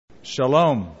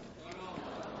Shalom.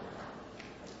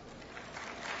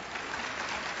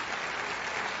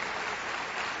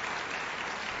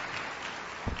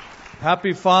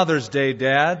 Happy Father's Day,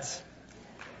 dads.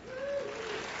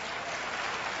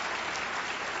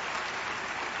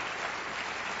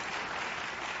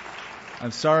 I'm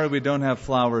sorry we don't have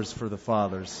flowers for the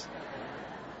fathers.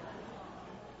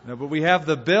 No, but we have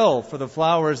the bill for the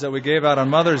flowers that we gave out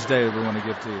on Mother's Day that we want to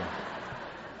give to you.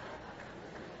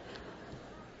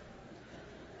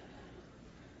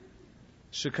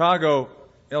 Chicago,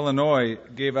 Illinois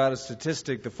gave out a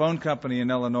statistic. The phone company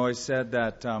in Illinois said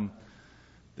that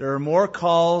there are more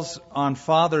calls on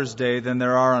Father's Day than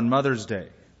there are on Mother's Day,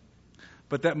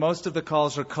 but that most of the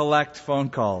calls are collect phone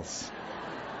calls.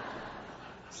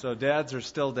 So dads are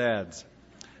still dads.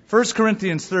 1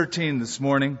 Corinthians 13 this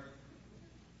morning.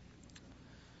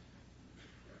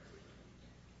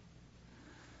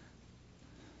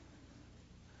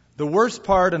 The worst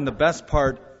part and the best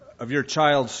part of your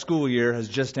child's school year has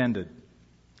just ended.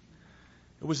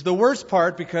 It was the worst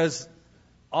part because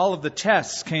all of the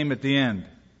tests came at the end,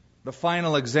 the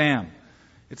final exam.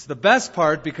 It's the best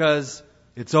part because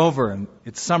it's over and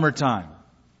it's summertime.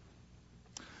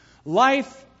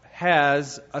 Life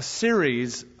has a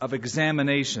series of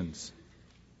examinations.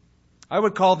 I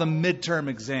would call them midterm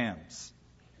exams.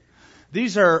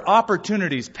 These are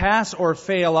opportunities, pass or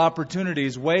fail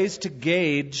opportunities, ways to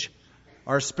gauge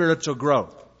our spiritual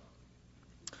growth.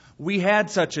 We had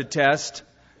such a test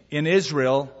in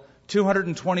Israel.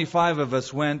 225 of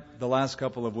us went the last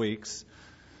couple of weeks.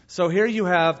 So here you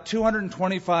have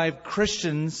 225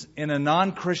 Christians in a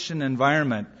non-Christian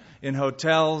environment, in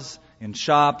hotels, in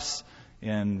shops,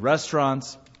 in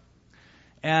restaurants.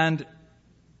 And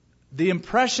the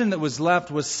impression that was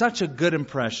left was such a good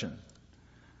impression.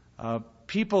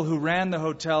 People who ran the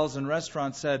hotels and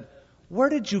restaurants said, "Where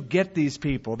did you get these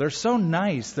people? They're so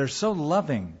nice. They're so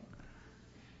loving.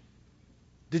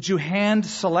 Did you hand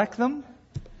select them?"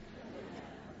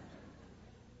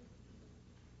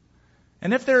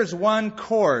 And if there's one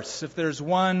course, if there's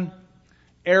one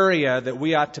area that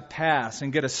we ought to pass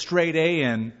and get a straight A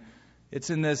in, it's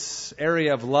in this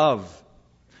area of love.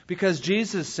 Because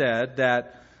Jesus said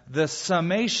that the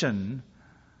summation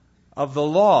of the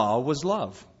law was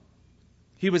love.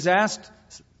 He was asked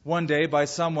one day by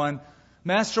someone,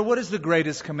 "Master, what is the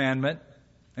greatest commandment?"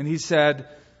 And he said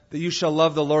that you shall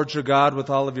love the Lord your God with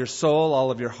all of your soul, all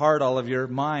of your heart, all of your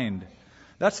mind.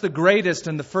 That's the greatest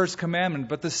and the first commandment.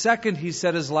 But the second, he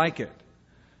said, is like it.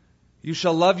 You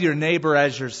shall love your neighbor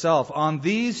as yourself. On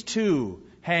these two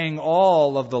hang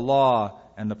all of the law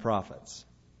and the prophets.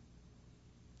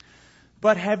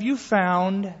 But have you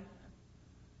found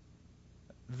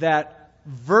that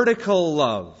vertical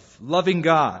love, loving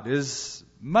God, is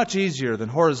much easier than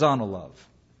horizontal love?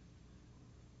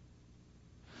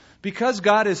 Because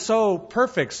God is so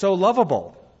perfect, so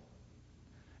lovable,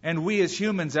 and we as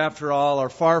humans, after all, are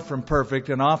far from perfect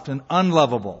and often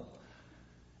unlovable,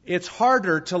 it's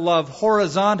harder to love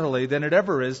horizontally than it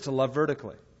ever is to love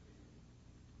vertically.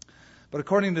 But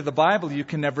according to the Bible, you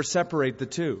can never separate the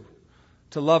two.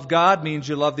 To love God means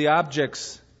you love the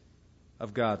objects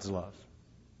of God's love.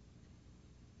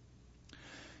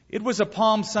 It was a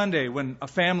Palm Sunday when a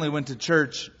family went to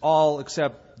church, all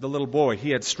except the little boy.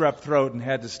 He had strep throat and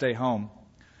had to stay home.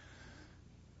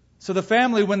 So the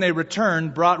family, when they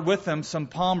returned, brought with them some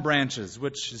palm branches,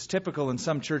 which is typical in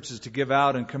some churches to give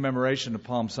out in commemoration of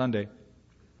Palm Sunday.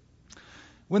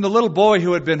 When the little boy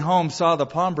who had been home saw the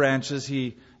palm branches,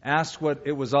 he asked what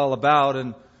it was all about,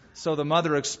 and so the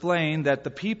mother explained that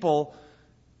the people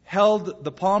held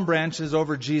the palm branches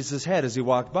over Jesus' head as he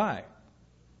walked by.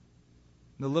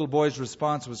 The little boy's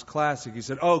response was classic. He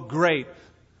said, "Oh, great.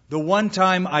 The one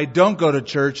time I don't go to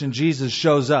church and Jesus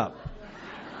shows up."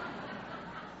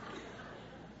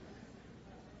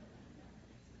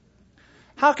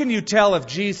 How can you tell if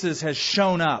Jesus has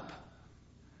shown up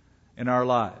in our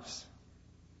lives?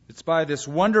 It's by this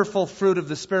wonderful fruit of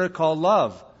the Spirit called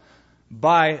love.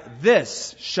 By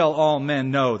this shall all men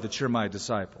know that you're my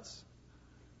disciples.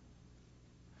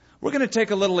 We're going to take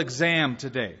a little exam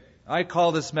today. I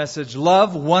call this message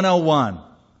Love 101,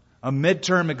 a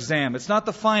midterm exam. It's not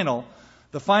the final.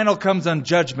 The final comes on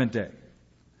Judgment Day.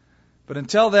 But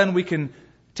until then, we can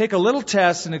take a little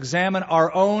test and examine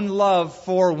our own love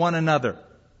for one another.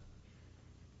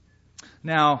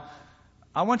 Now,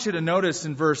 I want you to notice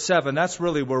in verse 7, that's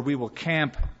really where we will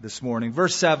camp this morning.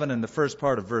 Verse 7 and the first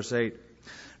part of verse 8.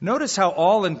 Notice how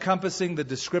all-encompassing the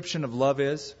description of love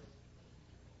is.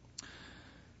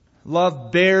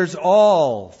 Love bears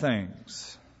all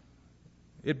things.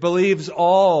 It believes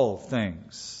all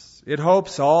things. It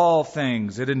hopes all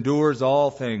things. It endures all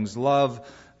things. Love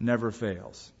never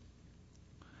fails.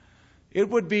 It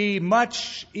would be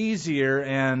much easier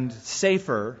and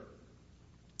safer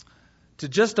to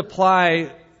just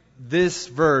apply this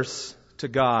verse to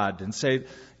God and say,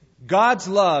 God's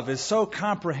love is so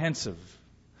comprehensive.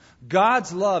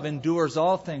 God's love endures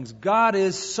all things. God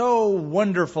is so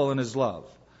wonderful in His love.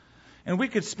 And we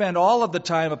could spend all of the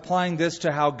time applying this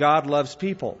to how God loves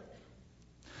people.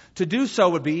 To do so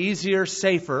would be easier,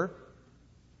 safer.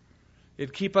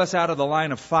 It'd keep us out of the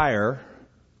line of fire.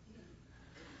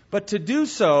 But to do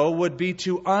so would be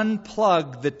to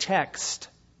unplug the text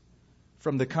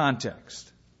from the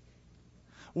context.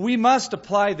 We must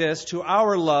apply this to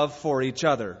our love for each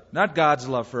other. Not God's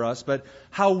love for us, but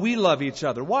how we love each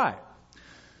other. Why?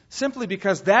 Simply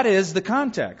because that is the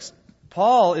context.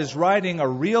 Paul is writing a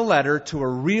real letter to a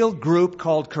real group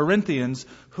called Corinthians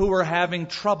who were having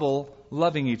trouble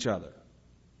loving each other.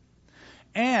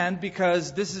 And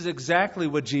because this is exactly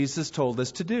what Jesus told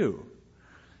us to do.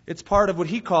 It's part of what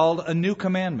He called a new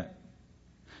commandment.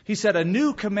 He said, a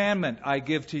new commandment I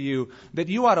give to you, that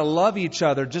you ought to love each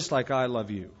other just like I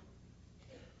love you.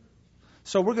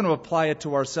 So we're going to apply it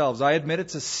to ourselves. I admit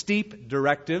it's a steep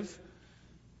directive,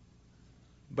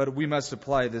 but we must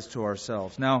apply this to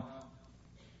ourselves. Now,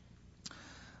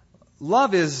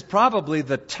 love is probably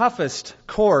the toughest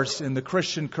course in the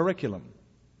Christian curriculum.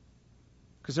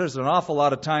 Because there's an awful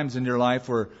lot of times in your life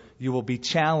where you will be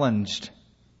challenged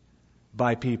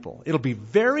by people. It'll be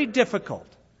very difficult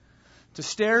to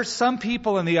stare some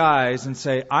people in the eyes and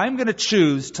say, I'm going to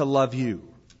choose to love you.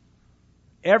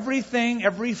 Everything,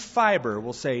 every fiber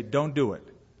will say, don't do it,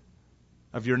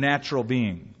 of your natural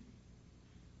being.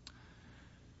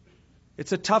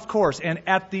 It's a tough course. And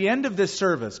at the end of this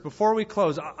service, before we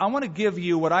close, I want to give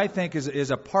you what I think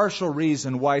is a partial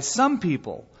reason why some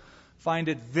people find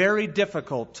it very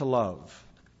difficult to love.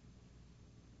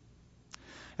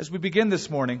 As we begin this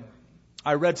morning,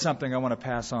 I read something I want to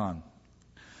pass on.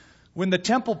 When the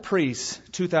temple priests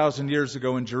 2,000 years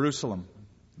ago in Jerusalem,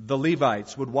 the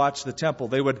Levites would watch the temple,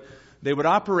 they would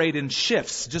operate in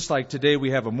shifts, just like today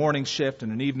we have a morning shift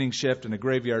and an evening shift and a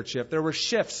graveyard shift. There were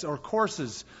shifts or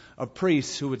courses of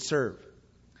priests who would serve.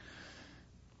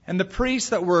 And the priests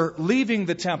that were leaving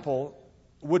the temple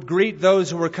would greet those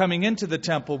who were coming into the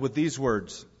temple with these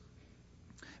words: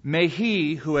 May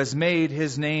He who has made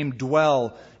His name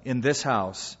dwell in this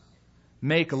house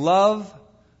make love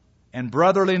and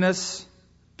brotherliness,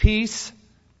 peace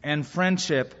and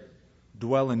friendship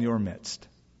dwell in your midst.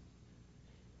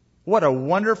 What a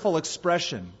wonderful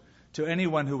expression to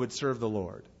anyone who would serve the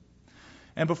Lord.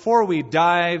 And before we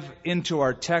dive into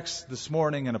our text this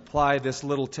morning and apply this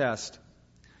little test,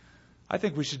 I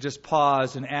think we should just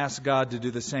pause and ask God to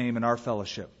do the same in our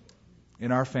fellowship,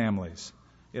 in our families,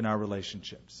 in our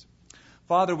relationships.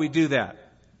 Father, we do that.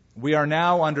 We are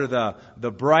now under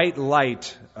the bright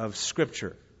light of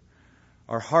Scripture.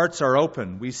 Our hearts are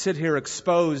open. We sit here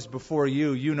exposed before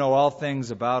you. You know all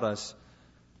things about us.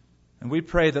 And we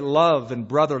pray that love and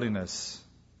brotherliness,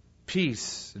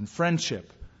 peace and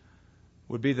friendship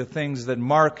would be the things that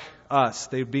mark us.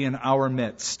 They'd be in our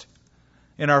midst.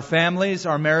 In our families,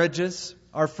 our marriages,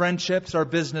 our friendships, our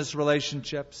business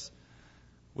relationships,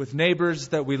 with neighbors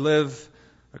that we live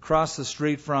across the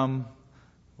street from,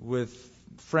 with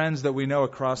friends that we know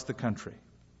across the country.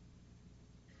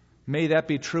 May that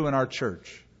be true in our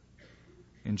church.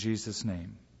 In Jesus'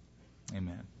 name,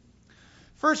 amen.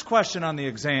 First question on the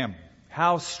exam: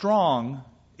 how strong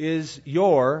is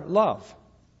your love?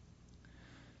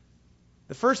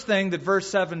 The first thing that verse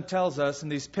 7 tells us in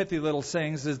these pithy little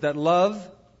sayings is that love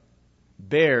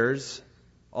bears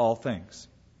all things.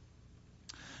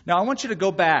 Now I want you to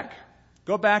go back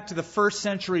to the first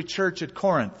century church at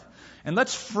Corinth, and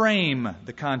let's frame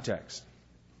the context.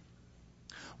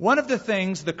 One of the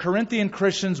things the Corinthian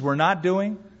Christians were not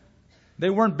doing, they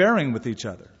weren't bearing with each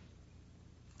other.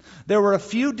 There were a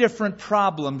few different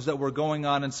problems that were going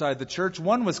on inside the church.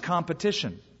 One was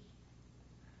competition.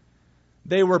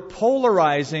 They were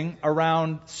polarizing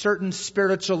around certain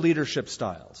spiritual leadership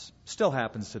styles. Still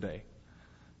happens today.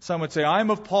 Some would say, I'm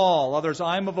of Paul. Others,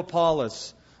 I'm of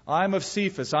Apollos. I'm of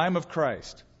Cephas. I'm of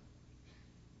Christ.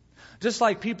 Just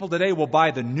like people today will buy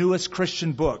the newest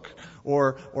Christian book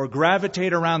or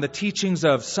gravitate around the teachings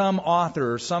of some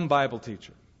author or some Bible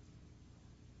teacher.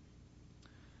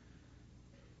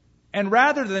 And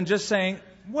rather than just saying,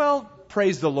 well,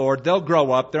 praise the Lord, they'll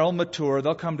grow up, they'll mature,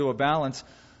 they'll come to a balance,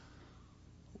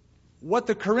 what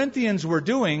the Corinthians were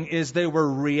doing is they were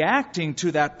reacting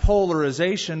to that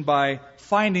polarization by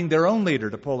finding their own leader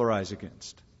to polarize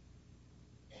against.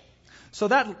 So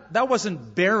that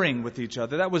wasn't bearing with each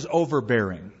other, that was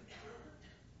overbearing.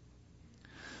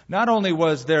 Not only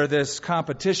was there this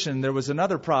competition, there was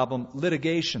another problem,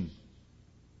 litigation.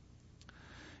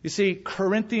 You see,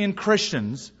 Corinthian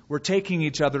Christians were taking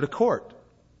each other to court.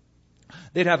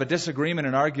 They'd have a disagreement,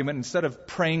 an argument. Instead of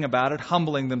praying about it,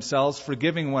 humbling themselves,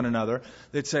 forgiving one another,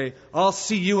 they'd say, "I'll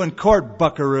see you in court,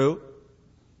 buckaroo."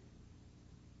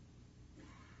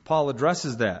 Paul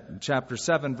addresses that in chapter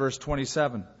 7, verse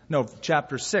 27. No,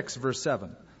 chapter 6, verse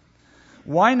 7.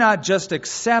 Why not just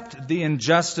accept the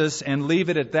injustice and leave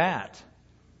it at that?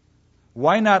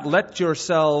 Why not let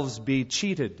yourselves be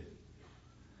cheated?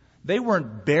 They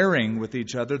weren't bearing with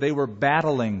each other, they were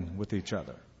battling with each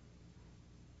other.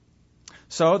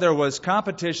 So there was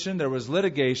competition, there was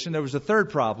litigation, there was a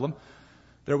third problem.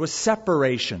 There was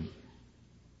separation.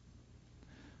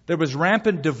 There was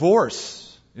rampant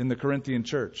divorce in the Corinthian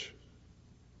church.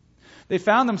 They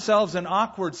found themselves in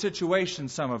awkward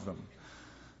situations, some of them.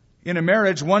 In a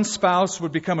marriage, one spouse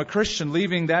would become a Christian,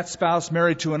 leaving that spouse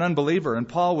married to an unbeliever. And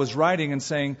Paul was writing and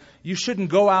saying, you shouldn't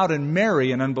go out and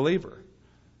marry an unbeliever.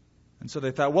 And so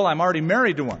they thought, well, I'm already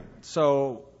married to one,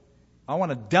 so I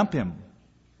want to dump him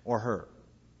or her.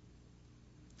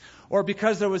 Or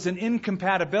because there was an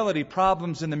incompatibility,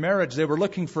 problems in the marriage, they were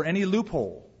looking for any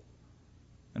loophole.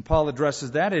 And Paul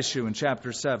addresses that issue in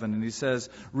chapter 7, and he says,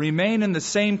 remain in the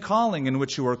same calling in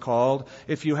which you are called.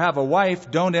 If you have a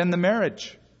wife, don't end the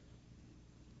marriage.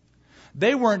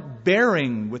 They weren't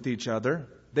bearing with each other,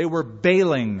 they were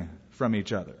bailing from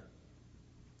each other.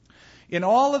 In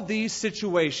all of these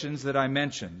situations that I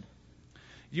mentioned,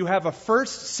 you have a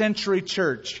first century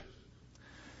church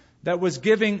that was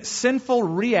giving sinful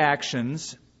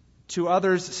reactions to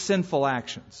others' sinful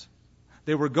actions.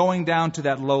 They were going down to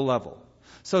that low level.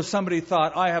 So somebody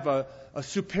thought, I have a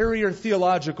superior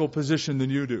theological position than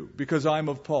you do because I'm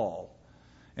of Paul.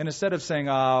 And instead of saying,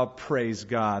 praise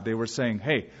God, they were saying,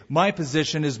 hey, my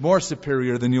position is more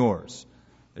superior than yours.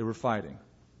 They were fighting.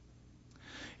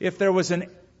 If there was an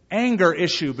anger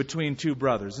issue between two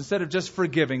brothers, instead of just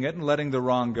forgiving it and letting the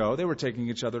wrong go, they were taking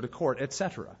each other to court,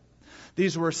 etc.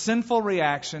 These were sinful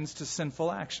reactions to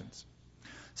sinful actions.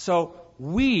 So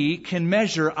we can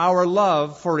measure our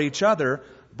love for each other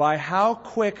by how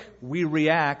quick we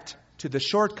react to the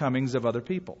shortcomings of other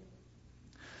people.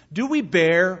 Do we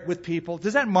bear with people?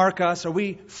 Does that mark us? Are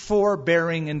we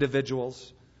forbearing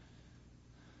individuals?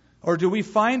 Or do we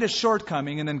find a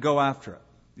shortcoming and then go after it?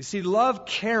 You see, love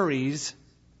carries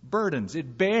burdens.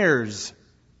 It bears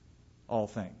all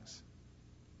things.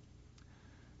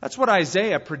 That's what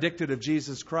Isaiah predicted of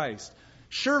Jesus Christ.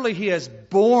 Surely He has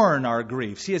borne our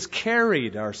griefs. He has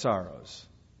carried our sorrows.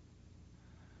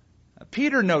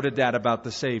 Peter noted that about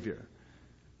the Savior.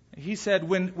 He said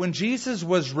when Jesus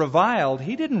was reviled,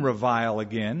 He didn't revile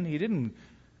again. He didn't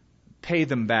pay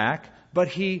them back. But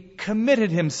He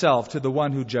committed Himself to the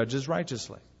one who judges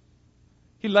righteously.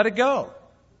 He let it go.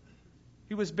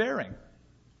 He was bearing.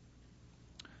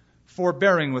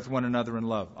 Forbearing with one another in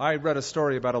love. I read a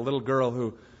story about a little girl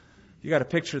who, you got to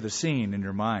picture the scene in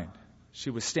your mind. She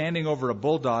was standing over a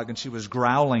bulldog and she was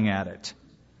growling at it.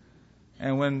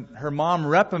 And when her mom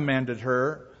reprimanded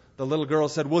her, the little girl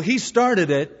said, well, he started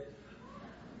it.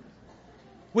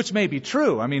 Which may be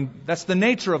true. I mean, that's the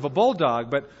nature of a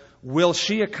bulldog. But will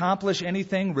she accomplish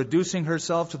anything reducing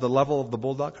herself to the level of the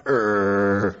bulldog?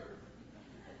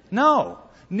 No.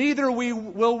 Neither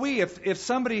will we. If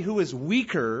somebody who is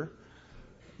weaker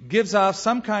gives off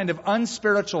some kind of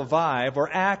unspiritual vibe or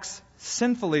acts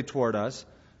sinfully toward us,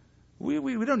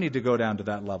 we don't need to go down to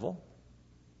that level.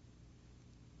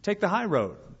 Take the high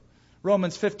road.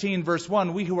 Romans 15, verse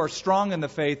 1, we who are strong in the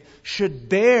faith should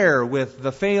bear with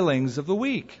the failings of the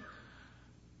weak.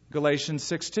 Galatians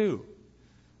 6:2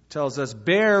 tells us,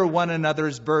 bear one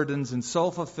another's burdens and so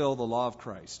fulfill the law of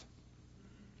Christ.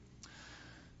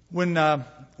 When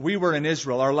we were in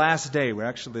Israel, our last day,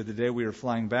 actually the day we were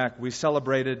flying back, we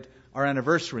celebrated our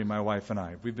anniversary, my wife and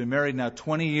I. We've been married now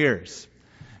 20 years.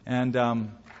 And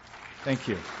thank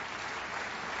you.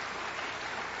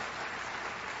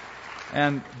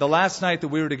 And the last night that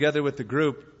we were together with the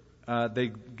group,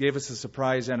 they gave us a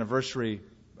surprise anniversary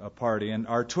party. And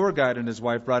our tour guide and his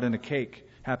wife brought in a cake.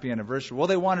 Happy anniversary. Well,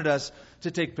 they wanted us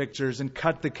to take pictures and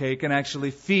cut the cake and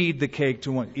actually feed the cake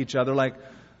to each other like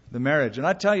the marriage. And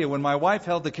I tell you, when my wife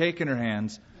held the cake in her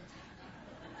hands,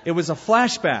 it was a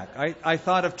flashback. I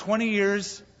thought of 20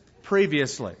 years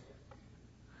previously.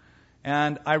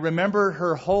 And I remember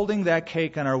her holding that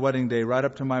cake on our wedding day right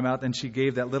up to my mouth, and she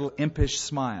gave that little impish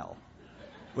smile,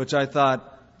 which I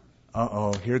thought,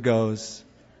 here goes.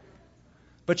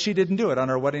 But she didn't do it. On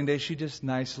our wedding day, she just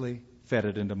nicely fed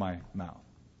it into my mouth.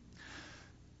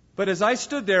 But as I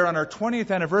stood there on our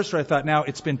 20th anniversary, I thought, now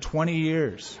it's been 20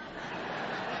 years.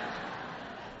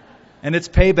 And it's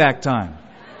payback time.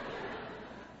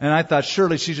 And I thought,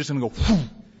 surely she's just going to go, whew.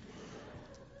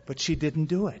 But she didn't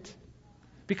do it.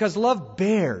 Because love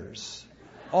bears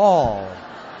all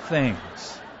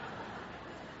things.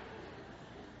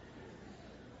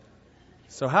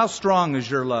 So how strong is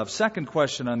your love? Second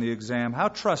question on the exam, how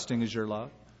trusting is your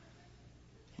love?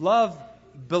 Love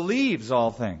believes all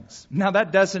things. Now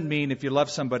that doesn't mean if you love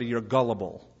somebody you're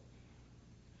gullible.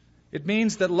 It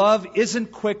means that love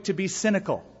isn't quick to be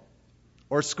cynical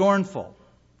or scornful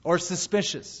or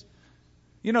suspicious.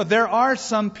 You know, there are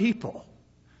some people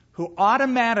who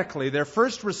automatically, their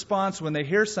first response when they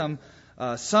hear some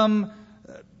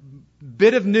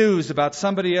bit of news about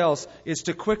somebody else is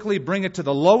to quickly bring it to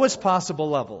the lowest possible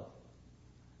level,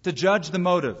 to judge the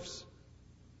motives.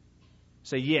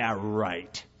 Say, yeah,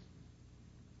 right.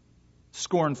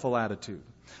 Scornful attitude.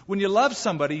 When you love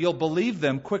somebody, you'll believe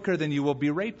them quicker than you will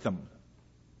berate them.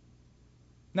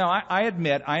 Now, I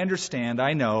admit, I understand,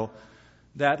 I know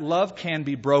that love can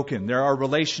be broken. There are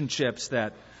relationships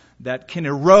that can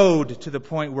erode to the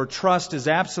point where trust is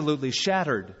absolutely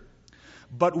shattered.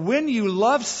 But when you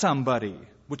love somebody,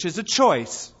 which is a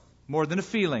choice more than a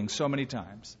feeling so many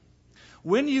times,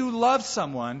 when you love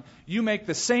someone, you make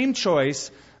the same choice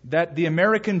that the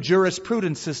American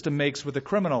jurisprudence system makes with a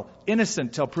criminal,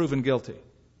 innocent till proven guilty,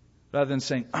 rather than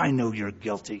saying, I know you're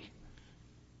guilty.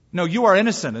 No, you are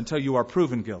innocent until you are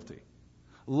proven guilty.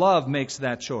 Love makes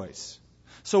that choice.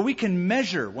 So we can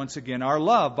measure, once again, our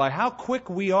love by how quick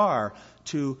we are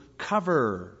to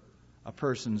cover a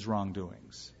person's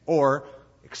wrongdoings or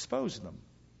expose them.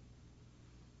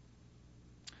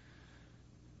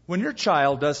 When your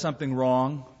child does something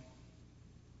wrong,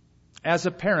 as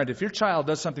a parent, if your child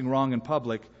does something wrong in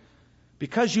public,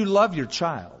 because you love your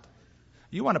child,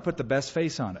 you want to put the best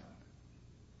face on it.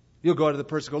 You'll go to the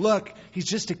person and go, look, he's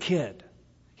just a kid.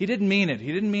 He didn't mean it.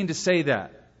 He didn't mean to say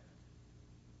that.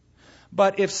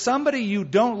 But if somebody you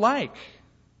don't like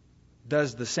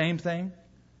does the same thing,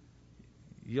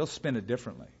 you'll spin it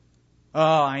differently.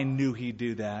 Oh, I knew he'd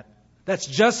do that. That's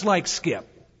just like Skip.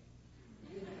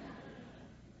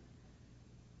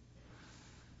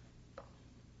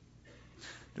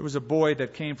 There was a boy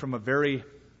that came from a very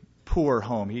poor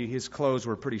home. His clothes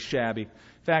were pretty shabby. In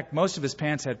fact, most of his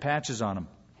pants had patches on them.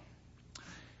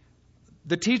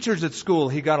 The teachers at school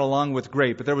he got along with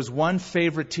great, but there was one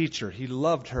favorite teacher. He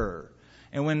loved her.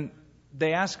 And when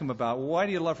they asked him about, well, why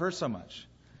do you love her so much?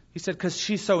 He said, because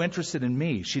she's so interested in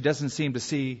me. She doesn't seem to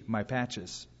see my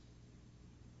patches.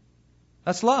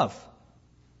 That's love.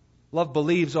 Love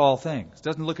believes all things.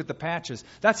 Doesn't look at the patches.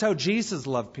 That's how Jesus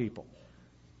loved people.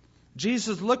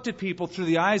 Jesus looked at people through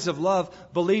the eyes of love,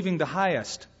 believing the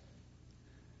highest.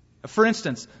 For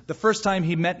instance, the first time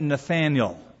he met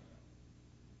Nathanael,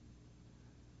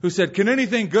 who said, can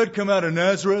anything good come out of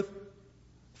Nazareth?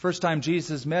 First time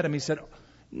Jesus met him, he said,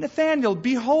 Nathanael,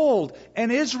 behold,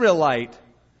 an Israelite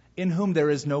in whom there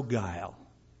is no guile.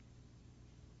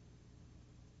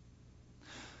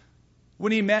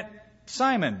 When he met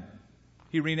Simon,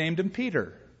 he renamed him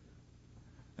Peter.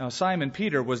 Now, Simon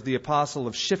Peter was the apostle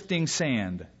of shifting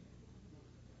sand.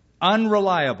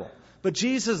 Unreliable. But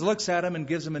Jesus looks at him and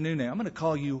gives him a new name. I'm going to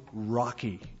call you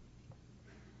Rocky.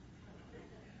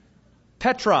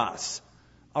 Petros,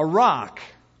 a rock.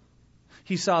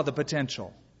 He saw the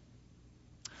potential.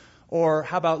 Or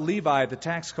how about Levi, the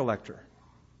tax collector?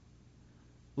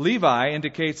 Levi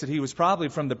indicates that he was probably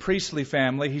from the priestly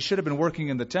family. He should have been working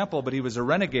in the temple, but he was a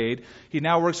renegade. He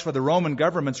now works for the Roman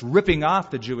government, ripping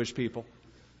off the Jewish people.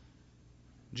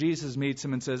 Jesus meets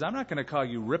him and says, I'm not going to call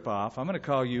you rip off. I'm going to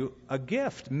call you a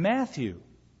gift. Matthew.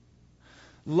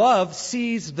 Love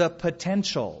sees the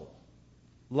potential.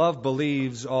 Love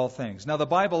believes all things. Now, the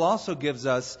Bible also gives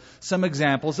us some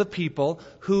examples of people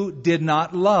who did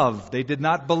not love. They did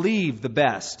not believe the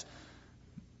best.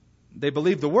 They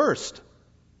believed the worst.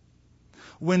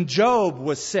 When Job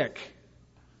was sick,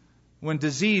 when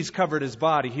disease covered his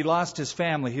body, he lost his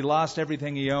family, he lost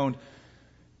everything he owned.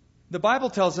 The Bible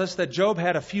tells us that Job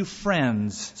had a few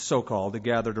friends, so-called, that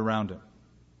gathered around him.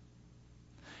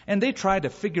 And they tried to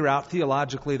figure out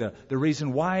theologically the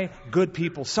reason why good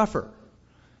people suffer.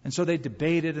 And so they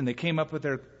debated and they came up with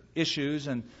their issues.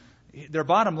 And their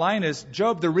bottom line is,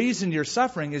 Job, the reason you're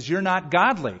suffering is you're not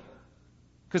godly.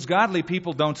 Because godly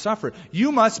people don't suffer.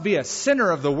 You must be a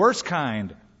sinner of the worst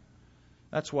kind.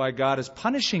 That's why God is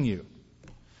punishing you.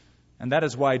 And that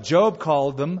is why Job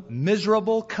called them,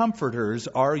 miserable comforters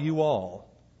are you all.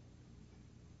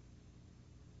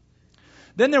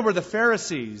 Then there were the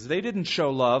Pharisees. They didn't show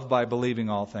love by believing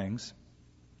all things.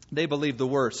 They believed the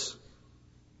worst.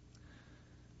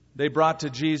 They brought to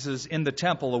Jesus in the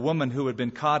temple a woman who had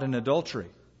been caught in adultery.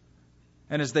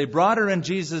 And as they brought her in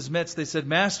Jesus' midst, they said,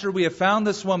 Master, we have found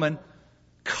this woman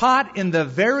caught in the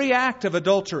very act of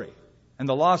adultery. And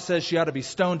the law says she ought to be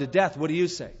stoned to death. What do you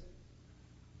say?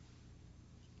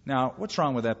 Now, what's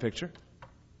wrong with that picture?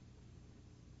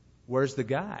 Where's the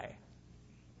guy?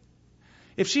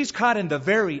 If she's caught in the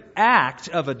very act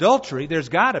of adultery, there's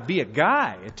got to be a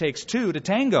guy. It takes two to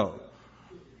tango.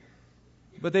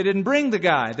 But they didn't bring the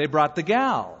guy. They brought the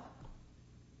gal.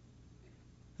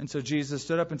 And so Jesus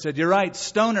stood up and said, You're right,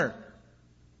 stone her.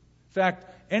 In fact,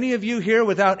 any of you here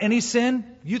without any sin,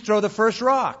 you throw the first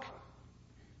rock.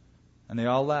 And they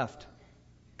all left,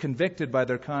 convicted by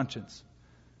their conscience.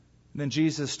 And then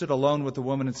Jesus stood alone with the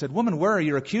woman and said, Woman, where are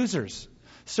your accusers?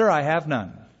 Sir, I have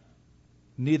none.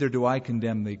 Neither do I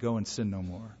condemn thee. Go and sin no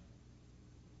more.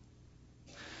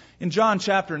 In John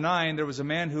chapter 9, there was a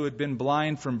man who had been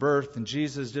blind from birth, and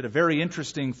Jesus did a very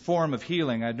interesting form of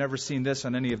healing. I'd never seen this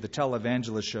on any of the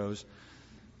televangelist shows.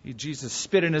 Jesus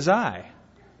spit in his eye.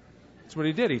 That's what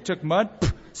he did. He took mud,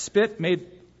 spit,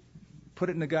 put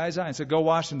it in the guy's eye and said, Go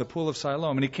wash in the pool of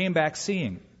Siloam. And he came back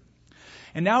seeing.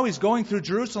 And now he's going through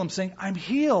Jerusalem saying, I'm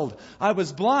healed. I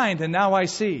was blind and now I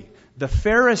see. The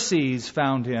Pharisees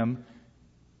found him.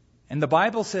 And the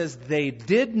Bible says they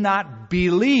did not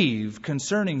believe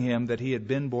concerning him that he had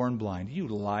been born blind. You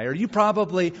liar. You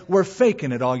probably were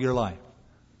faking it all your life.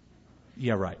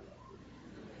 Yeah, right.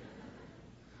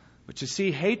 But you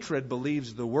see, hatred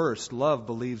believes the worst. Love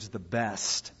believes the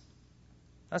best.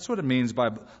 That's what it means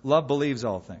by love believes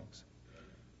all things.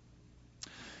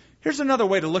 Here's another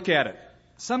way to look at it.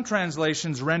 Some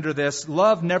translations render this,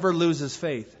 love never loses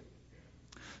faith.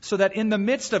 So that in the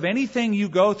midst of anything you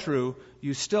go through,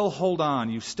 you still hold on.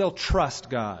 You still trust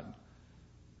God.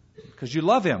 Because you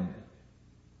love Him.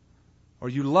 Or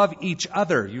you love each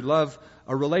other. You love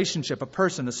a relationship, a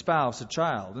person, a spouse, a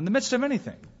child. In the midst of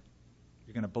anything,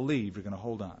 you're going to believe, you're going to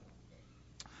hold on.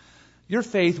 Your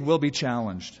faith will be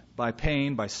challenged by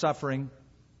pain, by suffering,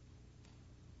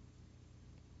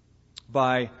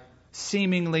 by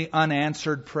seemingly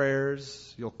unanswered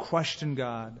prayers. You'll question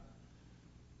God.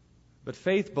 But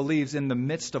faith believes in the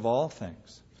midst of all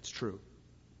things. It's true.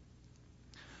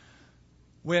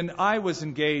 When I was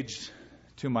engaged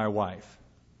to my wife,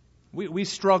 we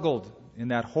struggled in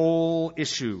that whole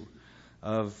issue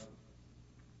of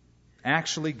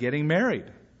actually getting married.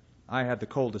 I had the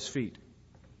coldest feet.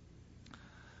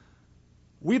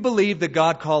 We believed that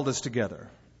God called us together.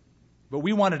 But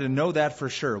we wanted to know that for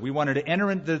sure. We wanted to enter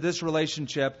into this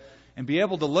relationship and be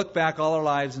able to look back all our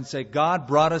lives and say, God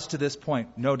brought us to this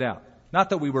point, no doubt. Not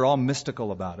that we were all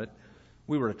mystical about it.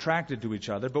 We were attracted to each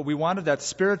other, but we wanted that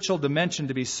spiritual dimension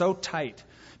to be so tight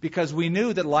because we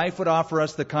knew that life would offer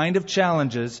us the kind of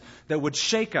challenges that would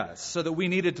shake us, so that we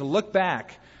needed to look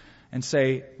back and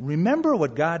say, remember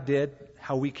what God did,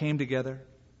 how we came together?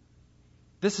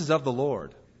 This is of the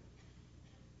Lord.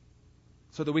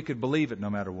 So that we could believe it no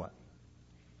matter what.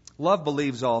 Love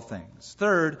believes all things.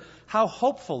 Third, how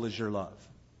hopeful is your love?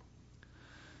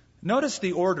 Notice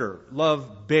the order.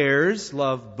 Love bears,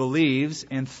 love believes,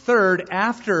 and third,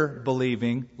 after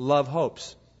believing, love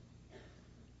hopes.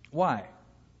 Why?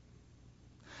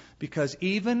 Because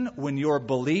even when your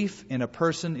belief in a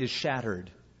person is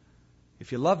shattered,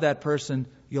 if you love that person,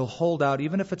 you'll hold out,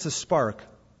 even if it's a spark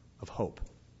of hope.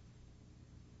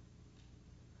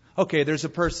 Okay, there's a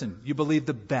person. You believe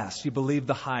the best. You believe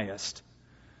the highest.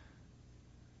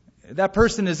 That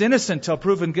person is innocent till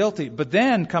proven guilty, but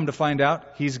then come to find out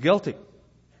he's guilty.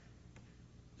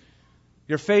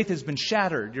 Your faith has been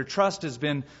shattered. Your trust has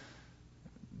been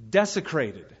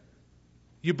desecrated.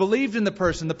 You believed in the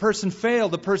person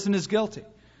failed, the person is guilty.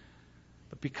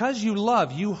 But because you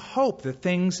love, you hope that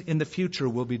things in the future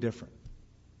will be different.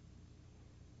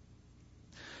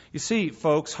 You see,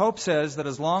 folks, hope says that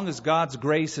as long as God's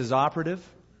grace is operative,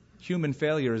 human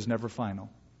failure is never final.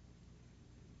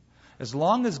 As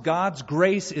long as God's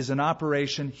grace is in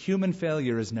operation, human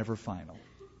failure is never final.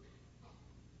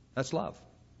 That's love.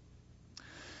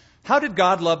 How did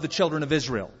God love the children of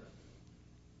Israel?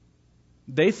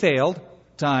 They failed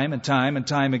time and time and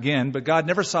time again, but God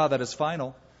never saw that as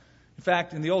final. In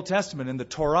fact, in the Old Testament, in the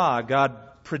Torah, God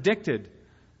predicted,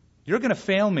 you're going to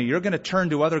fail me. You're going to turn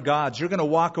to other gods. You're going to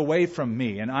walk away from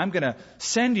me. And I'm going to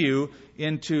send you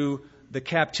into the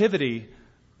captivity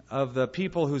of the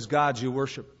people whose gods you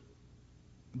worship.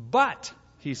 But,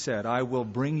 he said, I will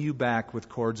bring you back with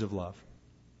cords of love.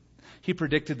 He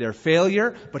predicted their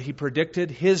failure, but he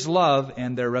predicted his love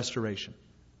and their restoration.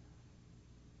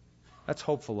 That's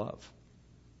hopeful love.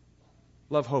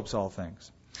 Love hopes all things.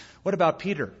 What about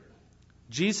Peter?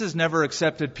 Jesus never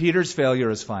accepted Peter's failure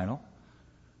as final.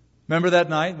 Remember that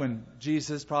night when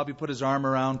Jesus probably put his arm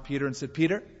around Peter and said,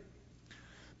 Peter,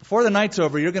 Before the night's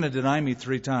over, you're going to deny me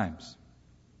 3 times.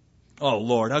 Oh,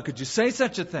 Lord, how could you say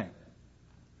such a thing?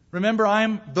 Remember,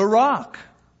 I'm the rock.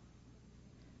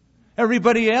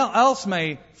 Everybody else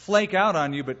may flake out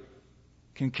on you, but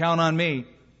can count on me.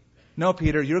 No,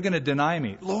 Peter, you're going to deny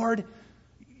me. Lord,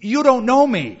 you don't know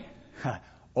me.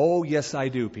 Oh, yes, I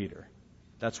do, Peter.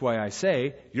 That's why I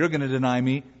say you're going to deny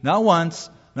me not once,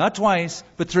 not twice,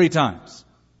 but 3 times.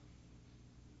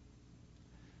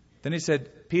 Then he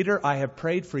said, Peter, I have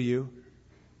prayed for you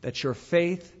that your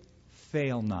faith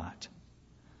fail not.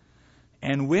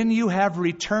 And when you have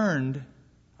returned,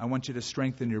 I want you to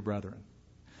strengthen your brethren.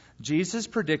 Jesus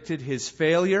predicted his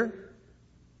failure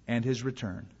and his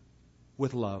return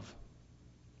with love.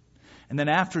 And then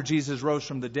after Jesus rose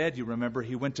from the dead, you remember,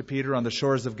 he went to Peter on the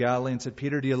shores of Galilee and said,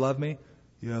 Peter, do you love me?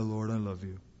 Yeah, Lord, I love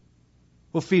you.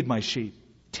 Well, feed my sheep,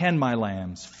 tend my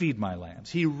lambs, feed my lambs.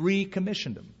 He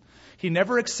recommissioned him. He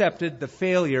never accepted the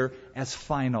failure as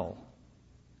final.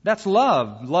 That's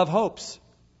love. Love hopes.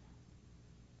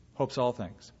 Hopes all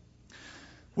things.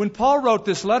 When Paul wrote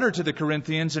this letter to the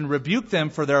Corinthians and rebuked them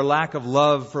for their lack of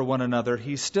love for one another,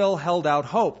 he still held out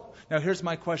hope. Now here's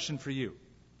my question for you.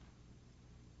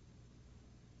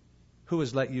 Who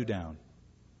has let you down?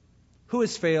 Who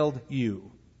has failed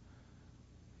you?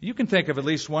 You can think of at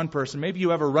least one person. Maybe you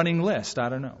have a running list. I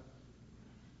don't know.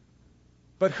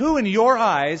 But who in your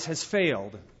eyes has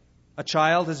failed? A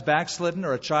child has backslidden,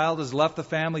 or a child has left the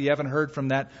family. You haven't heard from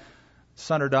that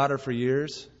son or daughter for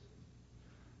years.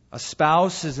 A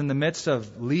spouse is in the midst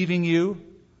of leaving you,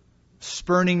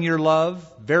 spurning your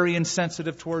love, very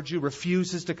insensitive towards you,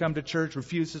 refuses to come to church,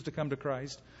 refuses to come to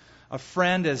Christ. A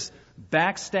friend has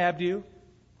backstabbed you.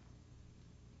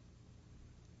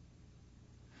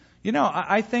 You know,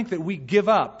 I think that we give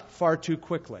up far too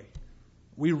quickly.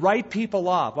 We write people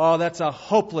off. Oh, that's a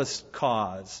hopeless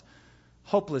cause,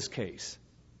 hopeless case.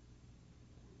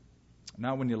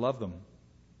 Not when you love them.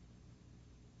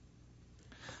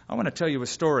 I want to tell you a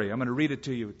story. I'm going to read it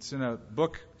to you. It's in a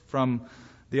book from,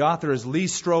 the author is Lee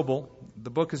Strobel. The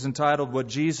book is entitled What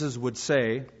Jesus Would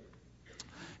Say.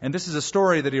 And this is a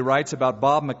story that he writes about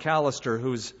Bob McAllister,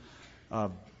 who's a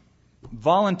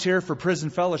volunteer for prison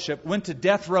fellowship, went to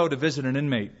death row to visit an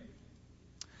inmate.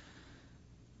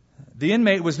 The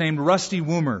inmate was named Rusty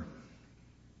Woomer.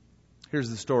 Here's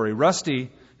the story.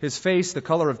 Rusty, his face the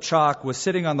color of chalk, was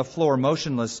sitting on the floor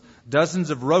motionless.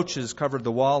 Dozens of roaches covered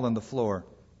the wall and the floor.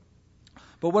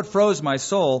 But what froze my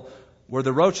soul were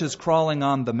the roaches crawling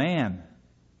on the man,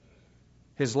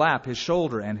 his lap, his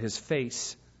shoulder, and his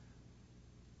face.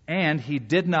 And he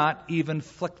did not even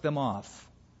flick them off.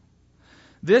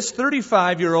 This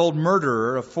 35-year-old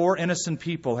murderer of 4 innocent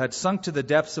people had sunk to the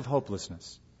depths of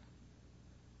hopelessness.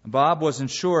 Bob wasn't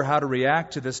sure how to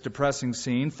react to this depressing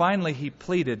scene. Finally, he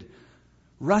pleaded,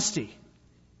 Rusty,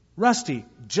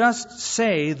 just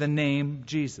say the name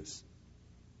Jesus.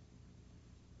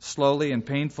 Slowly and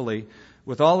painfully,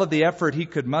 with all of the effort he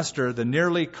could muster, the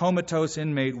nearly comatose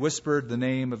inmate whispered the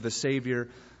name of the Savior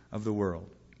of the world.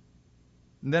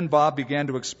 And then Bob began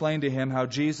to explain to him how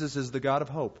Jesus is the God of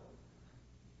hope.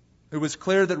 It was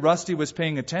clear that Rusty was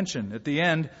paying attention. At the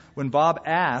end, when Bob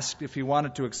asked if he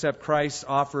wanted to accept Christ's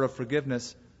offer of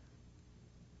forgiveness,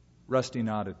 Rusty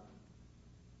nodded.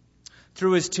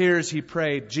 Through his tears, he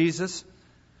prayed, Jesus,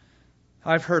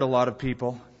 I've hurt a lot of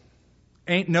people.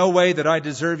 Ain't no way that I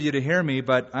deserve you to hear me,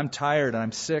 but I'm tired,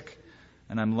 I'm sick,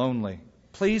 and I'm lonely.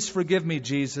 Please forgive me,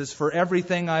 Jesus, for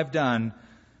everything I've done.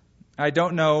 I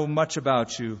don't know much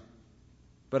about you,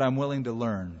 but I'm willing to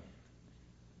learn.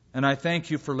 And I thank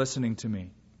you for listening to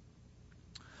me.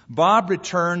 Bob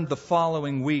returned the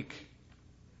following week,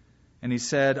 and he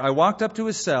said, I walked up to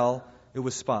his cell. It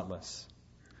was spotless.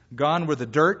 Gone were the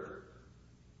dirt,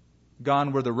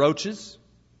 gone were the roaches,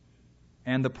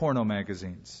 and the porno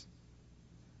magazines.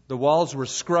 The walls were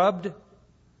scrubbed,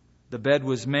 the bed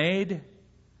was made,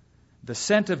 the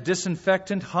scent of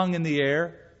disinfectant hung in the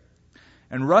air,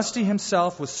 and Rusty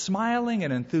himself was smiling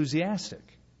and enthusiastic.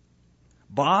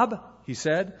 Bob, he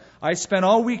said, I spent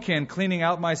all weekend cleaning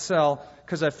out my cell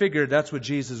because I figured that's what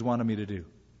Jesus wanted me to do.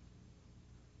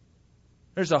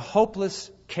 There's a hopeless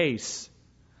case.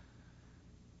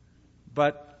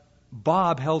 But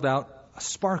Bob held out a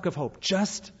spark of hope.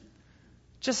 Just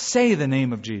say the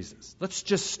name of Jesus. Let's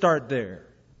just start there.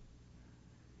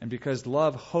 And because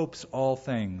love hopes all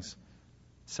things,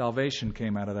 salvation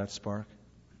came out of that spark.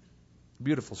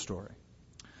 Beautiful story.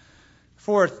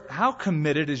 Fourth, how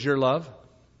committed is your love?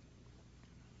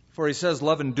 For he says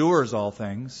love endures all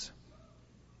things.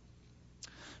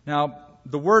 Now,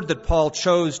 the word that Paul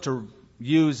chose to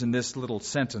use in this little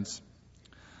sentence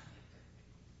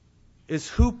is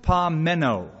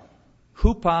hupameno.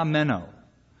 Hupameno.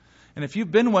 And if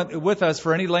you've been with us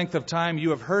for any length of time, you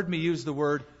have heard me use the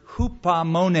word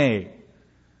hupamone,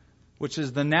 which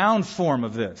is the noun form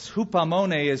of this.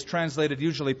 Hupamone is translated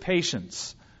usually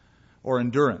patience or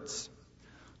endurance.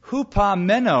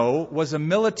 Hupameno was a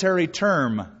military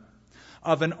term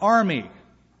of an army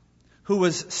who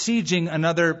was sieging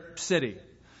another city.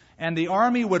 And the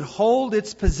army would hold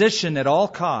its position at all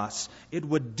costs. It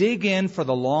would dig in for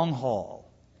the long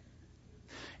haul.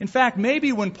 In fact,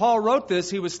 maybe when Paul wrote this,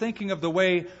 he was thinking of the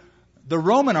way the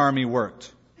Roman army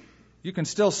worked. You can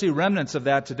still see remnants of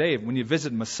that today. When you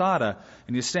visit Masada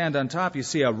and you stand on top, you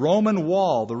see a Roman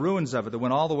wall, the ruins of it, that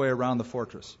went all the way around the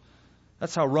fortress.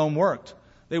 That's how Rome worked.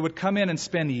 They would come in and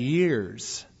spend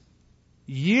years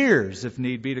if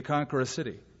need be, to conquer a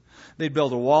city. They'd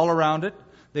build a wall around it.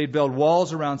 They'd build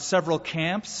walls around several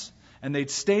camps. And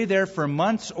they'd stay there for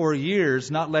months or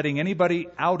years, not letting anybody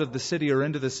out of the city or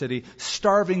into the city,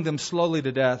 starving them slowly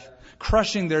to death,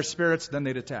 crushing their spirits, then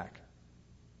they'd attack.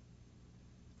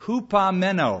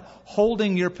 Hupameno,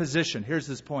 holding your position. Here's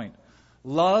this point.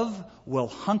 Love will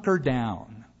hunker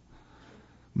down,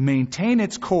 maintain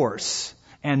its course,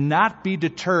 and not be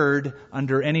deterred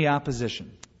under any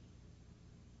opposition.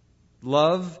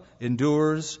 Love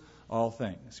endures all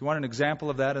things. You want an example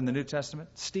of that in the New Testament?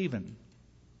 Stephen,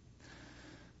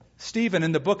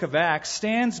 in the book of Acts,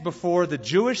 stands before the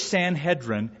Jewish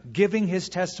Sanhedrin giving his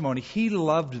testimony. He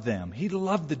loved them. He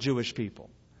loved the Jewish people.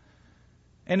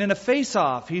 And in a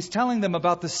face-off, he's telling them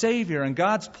about the Savior and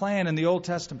God's plan in the Old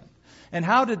Testament. And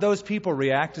how did those people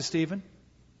react to Stephen?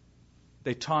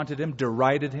 They taunted him,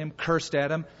 derided him, cursed at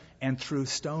him, and threw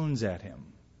stones at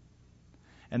him.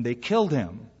 And they killed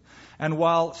him. And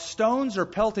while stones are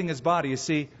pelting his body, you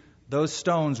see, those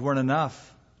stones weren't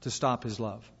enough to stop his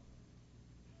love.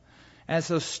 As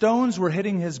those stones were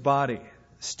hitting his body,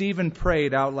 Stephen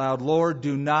prayed out loud, Lord,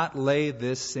 do not lay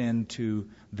this sin to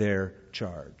their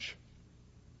charge.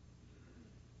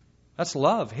 That's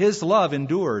love. His love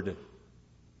endured.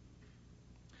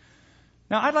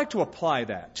 Now, I'd like to apply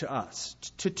that to us,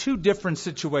 to two different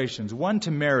situations. One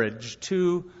to marriage,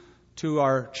 two to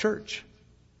our church.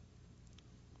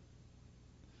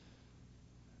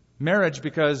 Marriage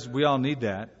because we all need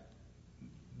that.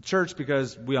 Church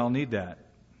because we all need that.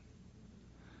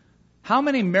 How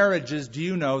many marriages do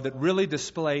you know that really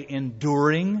display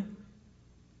enduring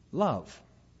love?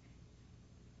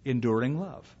 Enduring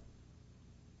love.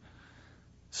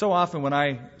 So often when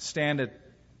I stand at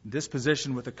this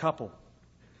position with a couple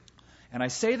and I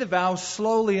say the vows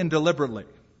slowly and deliberately,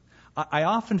 I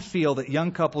often feel that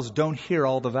young couples don't hear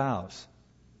all the vows.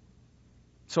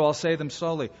 So I'll say them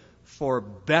slowly. For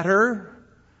better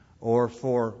or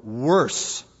for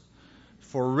worse.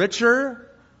 For richer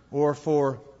or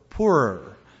for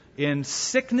poorer. In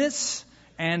sickness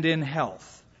and in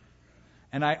health.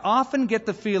 And I often get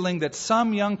the feeling that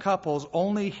some young couples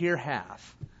only hear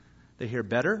half. They hear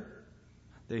better,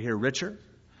 they hear richer,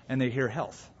 and they hear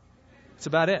health. That's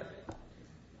about it.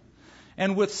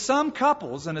 And with some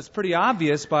couples, and it's pretty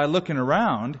obvious by looking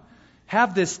around,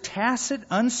 have this tacit,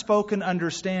 unspoken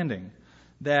understanding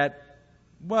that,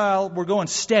 well, we're going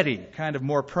steady, kind of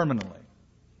more permanently.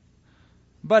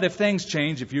 But if things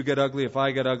change, if you get ugly, if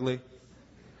I get ugly,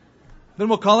 then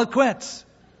we'll call it quits.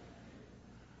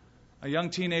 A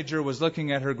young teenager was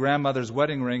looking at her grandmother's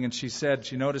wedding ring, and she said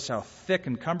she noticed how thick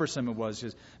and cumbersome it was. She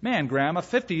says, man, Grandma,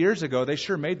 50 years ago, they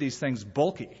sure made these things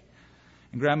bulky.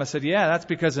 And Grandma said, yeah, that's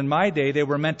because in my day, they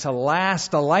were meant to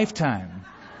last a lifetime.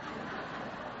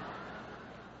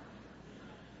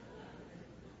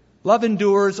 Love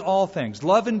endures all things.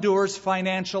 Love endures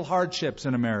financial hardships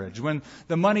in a marriage, when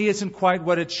the money isn't quite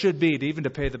what it should be, even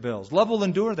to pay the bills. Love will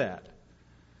endure that.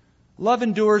 Love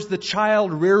endures the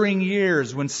child-rearing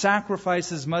years when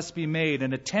sacrifices must be made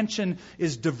and attention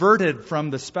is diverted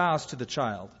from the spouse to the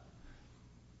child.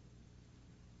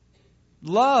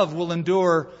 Love will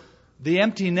endure the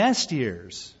empty nest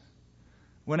years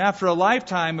when after a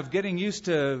lifetime of getting used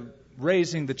to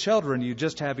raising the children, you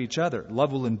just have each other.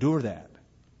 Love will endure that.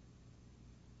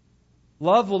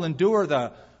 Love will endure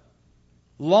the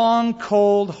long,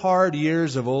 cold, hard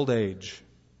years of old age,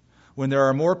 when there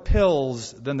are more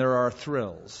pills than there are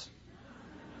thrills.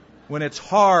 When it's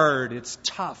hard, it's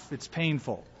tough, it's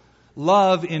painful.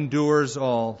 Love endures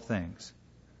all things.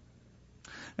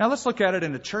 Now let's look at it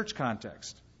in a church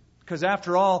context. Because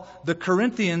after all, the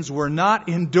Corinthians were not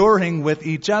enduring with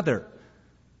each other.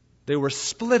 They were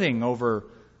splitting over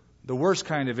the worst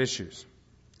kind of issues.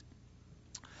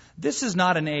 This is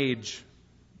not an age,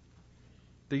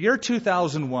 the year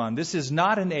 2001, this is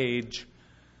not an age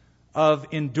of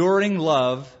enduring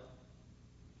love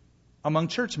among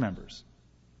church members.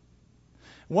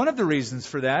 One of the reasons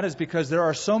for that is because there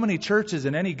are so many churches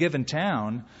in any given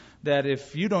town that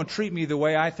if you don't treat me the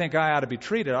way I think I ought to be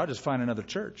treated, I'll just find another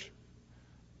church.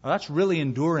 Well, that's really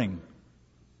enduring.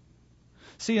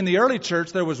 See, in the early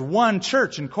church, there was one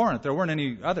church in Corinth. There weren't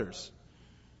any others.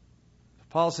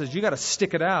 Paul says, you got to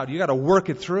stick it out. You got to work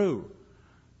it through.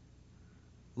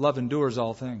 Love endures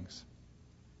all things.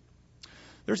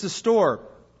 There's a store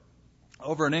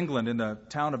over in England in the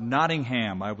town of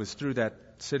Nottingham. I was through that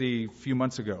city a few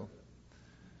months ago.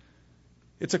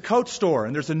 It's a coat store,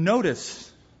 and there's a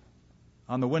notice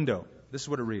on the window. This is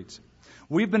what it reads.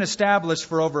 We've been established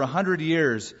for over 100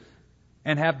 years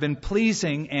and have been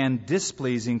pleasing and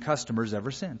displeasing customers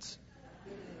ever since.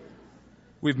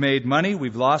 We've made money,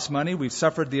 we've lost money, we've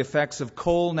suffered the effects of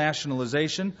coal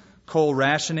nationalization, coal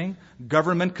rationing,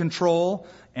 government control,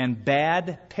 and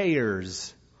bad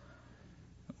payers.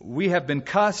 We have been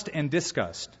cussed and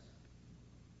discussed,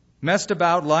 messed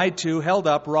about, lied to, held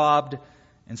up, robbed,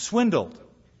 and swindled.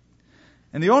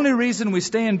 And the only reason we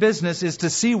stay in business is to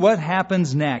see what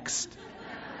happens next.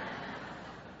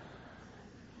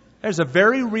 There's a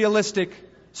very realistic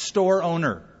store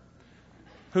owner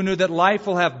who knew that life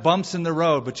will have bumps in the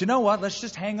road. But you know what? Let's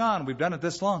just hang on. We've done it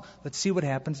this long. Let's see what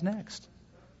happens next.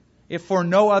 If for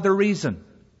no other reason.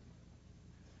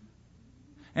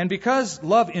 And because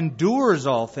love endures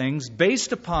all things,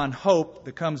 based upon hope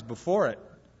that comes before it,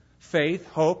 faith,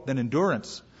 hope, then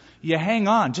endurance, you hang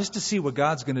on just to see what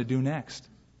God's going to do next.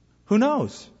 Who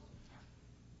knows?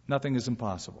 Nothing is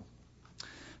impossible.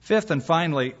 Fifth and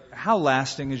finally, how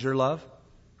lasting is your love?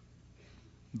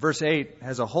 Verse 8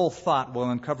 has a whole thought. We'll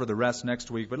uncover the rest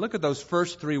next week. But look at those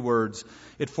first three words.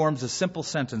 It forms a simple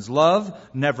sentence. Love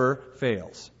never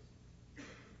fails.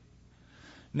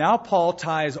 Now Paul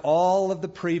ties all of the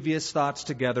previous thoughts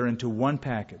together into one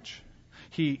package.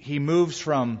 He moves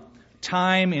from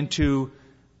time into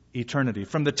eternity,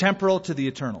 from the temporal to the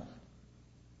eternal.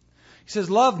 He says,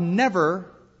 love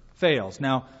never fails.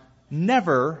 Now,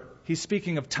 never, he's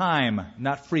speaking of time,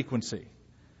 not frequency.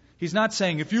 He's not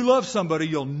saying, if you love somebody,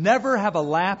 you'll never have a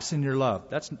lapse in your love.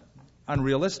 That's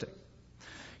unrealistic.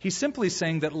 He's simply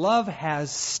saying that love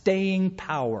has staying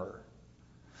power.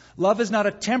 Love is not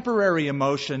a temporary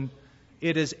emotion.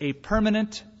 It is a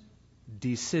permanent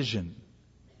decision.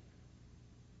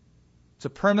 It's a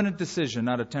permanent decision,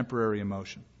 not a temporary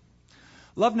emotion.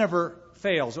 Love never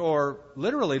fails, or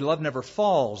literally, love never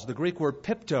falls. The Greek word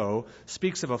pipto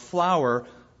speaks of a flower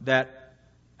that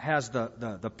has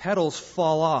the petals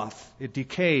fall off. It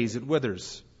decays, it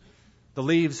withers. The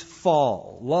leaves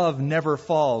fall. Love never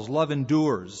falls. Love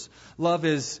endures. Love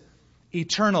is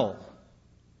eternal.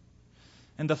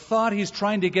 And the thought he's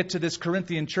trying to get to this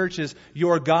Corinthian church is,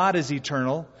 your God is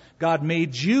eternal. God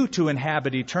made you to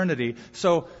inhabit eternity.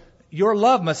 So your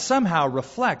love must somehow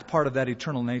reflect part of that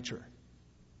eternal nature.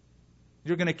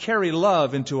 You're going to carry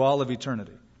love into all of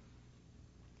eternity.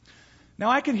 Now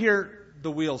I can hear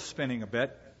the wheels spinning a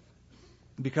bit,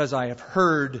 because I have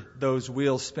heard those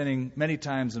wheels spinning many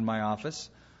times in my office.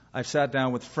 I've sat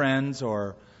down with friends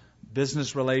or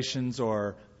business relations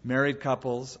or married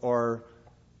couples or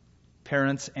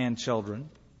parents and children.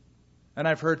 And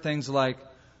I've heard things like,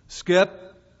 Skip,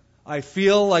 I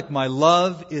feel like my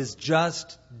love is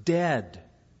just dead.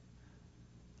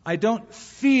 I don't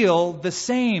feel the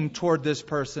same toward this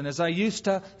person as I used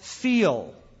to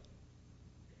feel.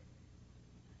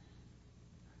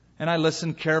 And I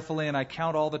listen carefully and I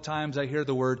count all the times I hear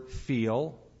the word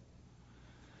feel.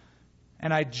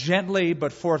 And I gently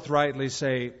but forthrightly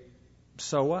say,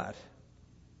 so what?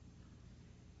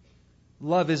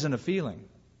 Love isn't a feeling.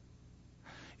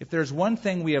 If there's one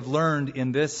thing we have learned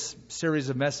in this series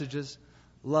of messages,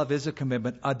 love is a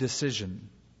commitment, a decision,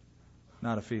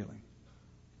 not a feeling.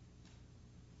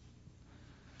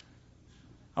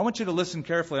 I want you to listen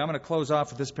carefully. I'm going to close off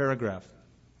with this paragraph.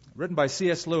 Written by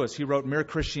C.S. Lewis. He wrote Mere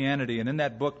Christianity. And in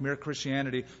that book, Mere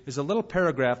Christianity, is a little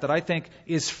paragraph that I think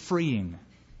is freeing.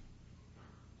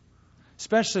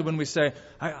 Especially when we say,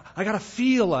 I got to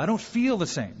feel, I don't feel the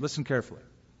same. Listen carefully.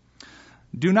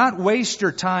 Do not waste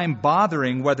your time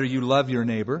bothering whether you love your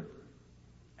neighbor.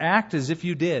 Act as if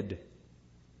you did.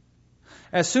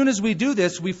 As soon as we do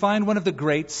this, we find one of the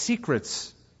great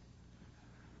secrets.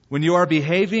 When you are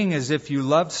behaving as if you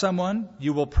loved someone,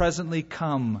 you will presently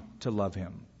come to love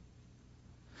him.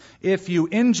 If you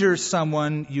injure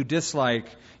someone you dislike,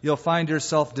 you'll find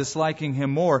yourself disliking him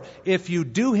more. If you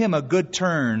do him a good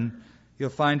turn, you'll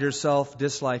find yourself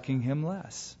disliking him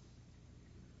less.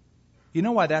 You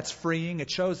know why that's freeing? It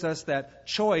shows us that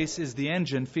choice is the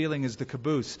engine, feeling is the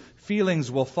caboose. Feelings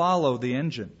will follow the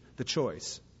engine, the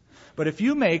choice. But if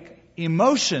you make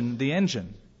emotion the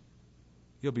engine,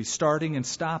 You'll be starting and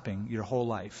stopping your whole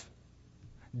life,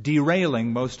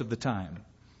 derailing most of the time.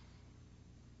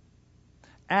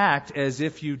 Act as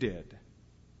if you did.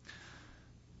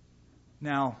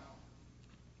 Now,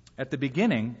 at the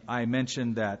beginning, I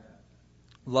mentioned that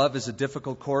love is a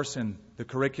difficult course in the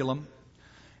curriculum.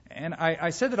 And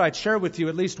I said that I'd share with you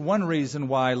at least one reason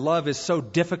why love is so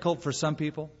difficult for some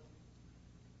people.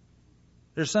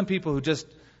 There's some people who just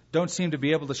don't seem to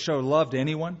be able to show love to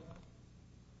anyone.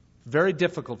 Very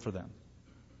difficult for them.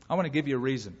 I want to give you a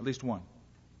reason, at least one.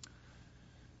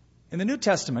 In the New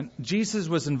Testament, Jesus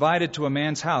was invited to a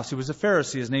man's house. He was a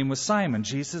Pharisee. His name was Simon.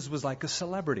 Jesus was like a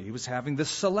celebrity. He was having this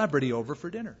celebrity over for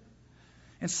dinner.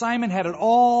 And Simon had it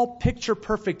all picture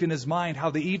perfect in his mind how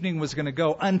the evening was going to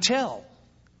go until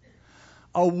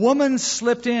a woman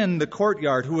slipped in the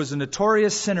courtyard who was a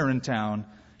notorious sinner in town.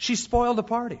 She spoiled the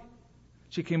party.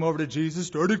 She came over to Jesus,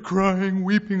 started crying,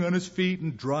 weeping on his feet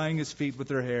and drying his feet with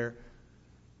her hair.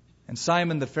 And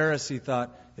Simon the Pharisee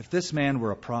thought, if this man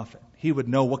were a prophet, he would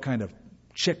know what kind of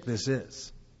chick this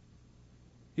is.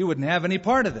 He wouldn't have any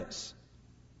part of this.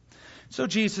 So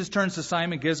Jesus turns to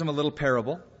Simon, gives him a little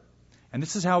parable. And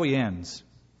this is how he ends.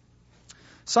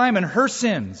 Simon, her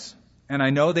sins, and I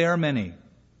know they are many,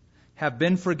 have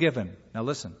been forgiven. Now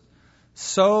listen.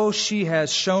 So she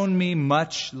has shown me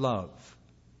much love.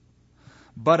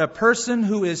 But a person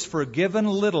who is forgiven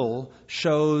little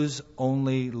shows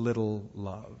only little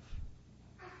love.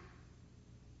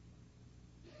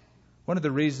 One of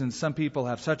the reasons some people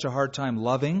have such a hard time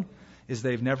loving is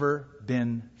they've never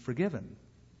been forgiven.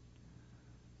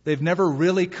 They've never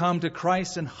really come to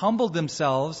Christ and humbled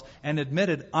themselves and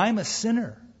admitted, I'm a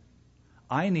sinner.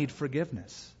 I need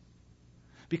forgiveness.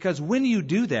 Because when you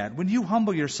do that, when you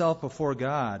humble yourself before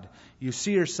God, you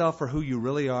see yourself for who you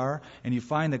really are, and you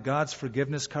find that God's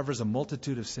forgiveness covers a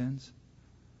multitude of sins.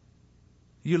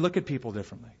 You look at people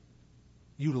differently.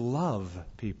 You love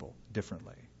people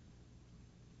differently.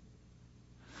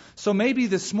 So maybe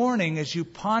this morning, as you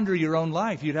ponder your own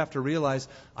life, you'd have to realize,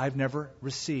 I've never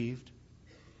received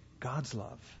God's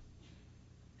love.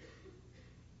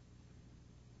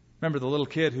 Remember the little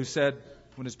kid who said,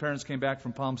 when his parents came back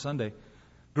from Palm Sunday,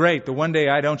 great, the one day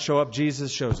I don't show up,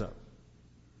 Jesus shows up.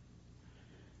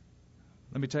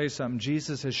 Let me tell you something.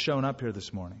 Jesus has shown up here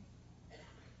this morning.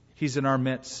 He's in our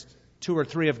midst. 2 or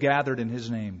 3 have gathered in His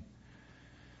name.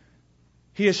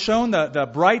 He has shown the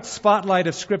bright spotlight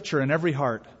of Scripture in every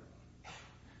heart.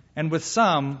 And with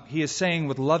some, He is saying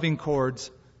with loving chords,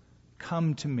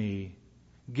 come to me.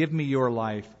 Give me your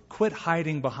life. Quit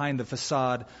hiding behind the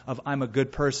facade of I'm a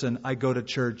good person, I go to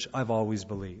church, I've always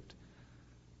believed.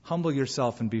 Humble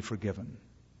yourself and be forgiven.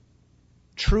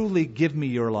 Truly give me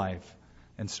your life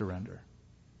and surrender.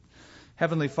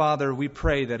 Heavenly Father, we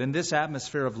pray that in this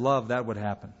atmosphere of love that would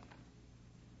happen.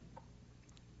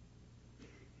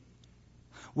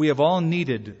 We have all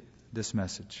needed this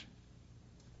message.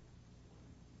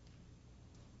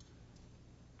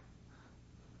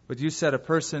 But you said a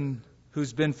person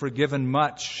who's been forgiven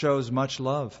much shows much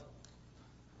love.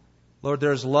 Lord,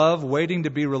 there's love waiting to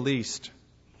be released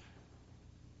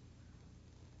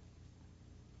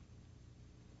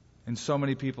in so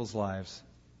many people's lives.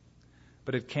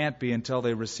 But it can't be until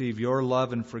they receive your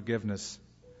love and forgiveness.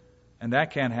 And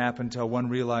that can't happen until one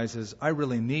realizes, I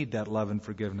really need that love and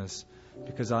forgiveness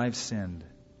because I've sinned.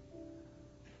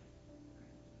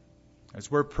 As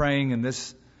we're praying in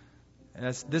this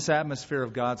atmosphere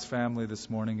of God's family this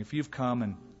morning, if you've come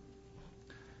and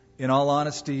in all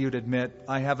honesty you'd admit,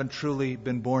 I haven't truly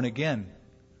been born again.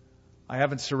 I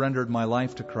haven't surrendered my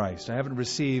life to Christ. I haven't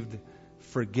received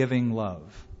forgiving love.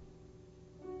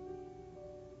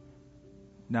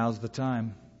 Now's the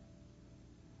time.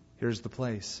 Here's the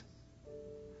place.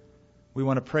 We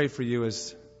want to pray for you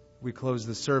as we close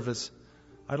the service.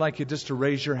 I'd like you just to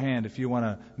raise your hand if you want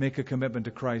to make a commitment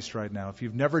to Christ right now. If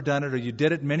you've never done it or you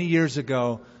did it many years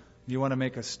ago, you want to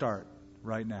make a start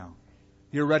right now.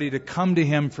 You're ready to come to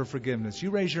Him for forgiveness. You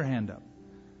raise your hand up,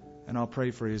 and I'll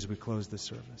pray for you as we close the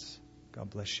service. God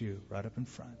bless you right up in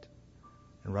front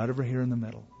and right over here in the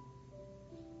middle.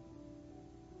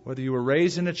 Whether you were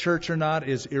raised in a church or not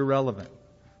is irrelevant.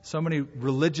 So many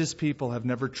religious people have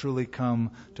never truly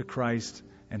come to Christ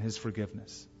and His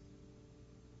forgiveness.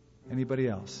 Anybody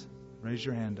else? Raise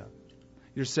your hand up.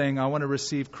 You're saying, I want to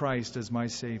receive Christ as my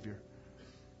Savior.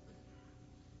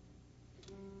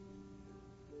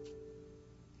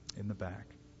 In the back.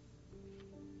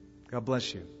 God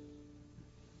bless you.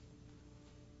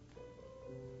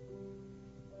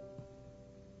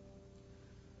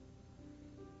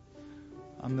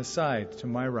 On the side to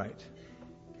my right.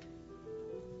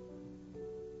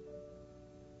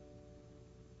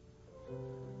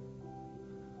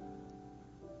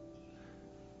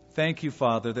 Thank you,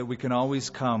 Father, that we can always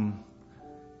come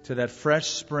to that fresh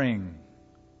spring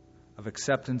of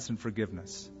acceptance and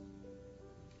forgiveness.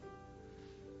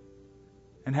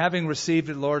 And having received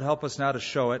it, Lord, help us now to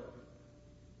show it.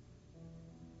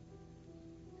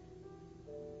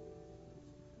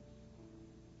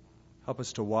 Help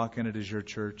us to walk in it as your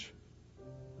church.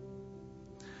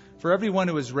 For everyone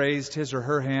who has raised his or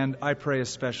her hand, I pray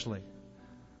especially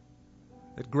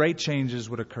that great changes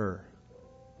would occur.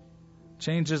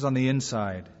 Changes on the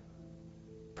inside,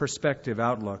 perspective,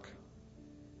 outlook,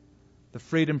 the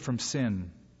freedom from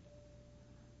sin,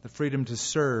 the freedom to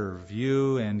serve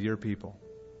you and your people.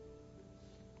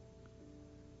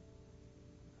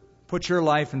 Put your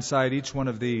life inside each one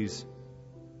of these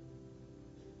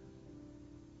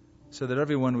so that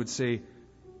everyone would see,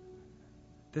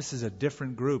 this is a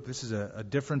different group, this is a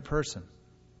different person.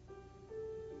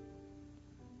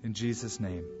 In Jesus'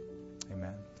 name,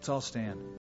 amen. Let's all stand.